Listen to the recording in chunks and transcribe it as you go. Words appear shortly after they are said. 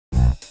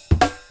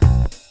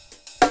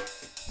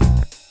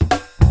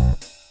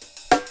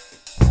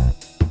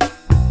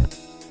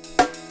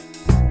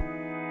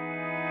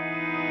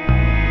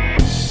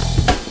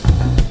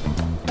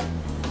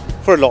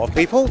For a lot of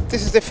people,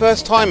 this is their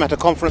first time at a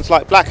conference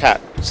like Black Hat,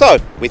 so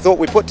we thought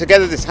we'd put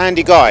together this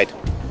handy guide.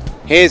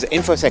 Here's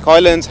Infosec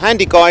Ireland's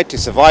handy guide to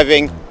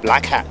surviving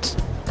Black Hat.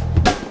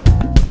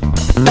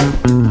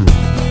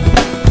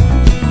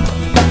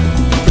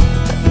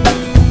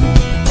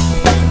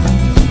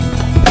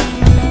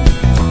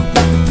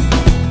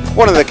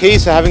 One of the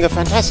keys to having a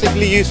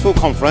fantastically useful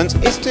conference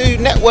is to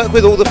network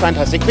with all the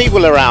fantastic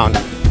people around.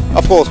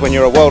 Of course, when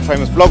you're a world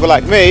famous blogger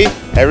like me,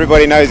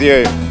 everybody knows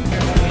you.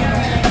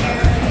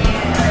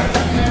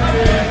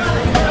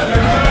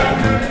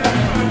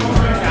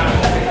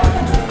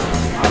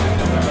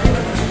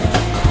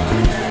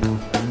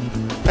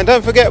 And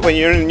don't forget, when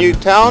you're in a new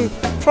town,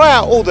 try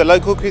out all the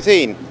local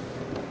cuisine.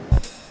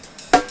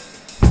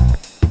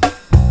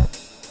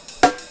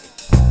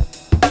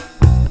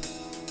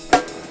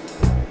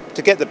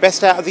 To get the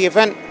best out of the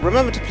event,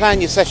 remember to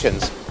plan your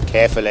sessions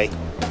carefully.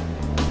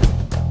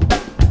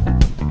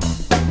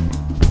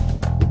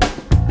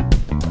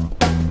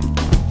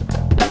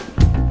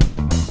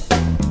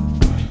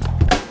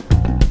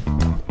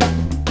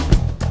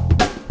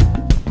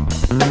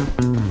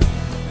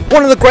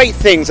 One of the great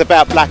things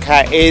about Black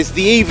Hat is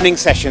the evening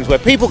sessions where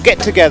people get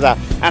together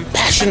and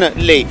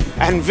passionately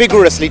and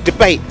vigorously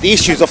debate the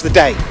issues of the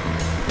day.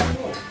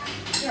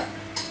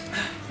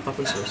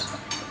 Open source.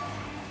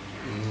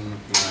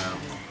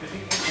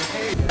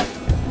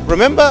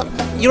 Remember,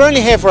 you're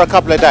only here for a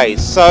couple of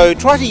days, so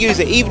try to use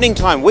the evening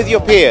time with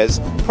your peers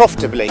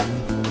profitably.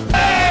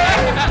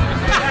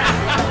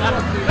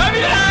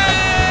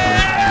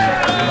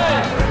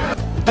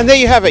 And there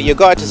you have it, your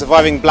guide to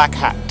surviving Black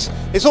Hat.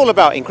 It's all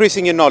about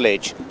increasing your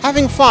knowledge,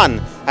 having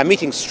fun, and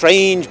meeting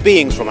strange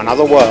beings from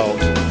another world.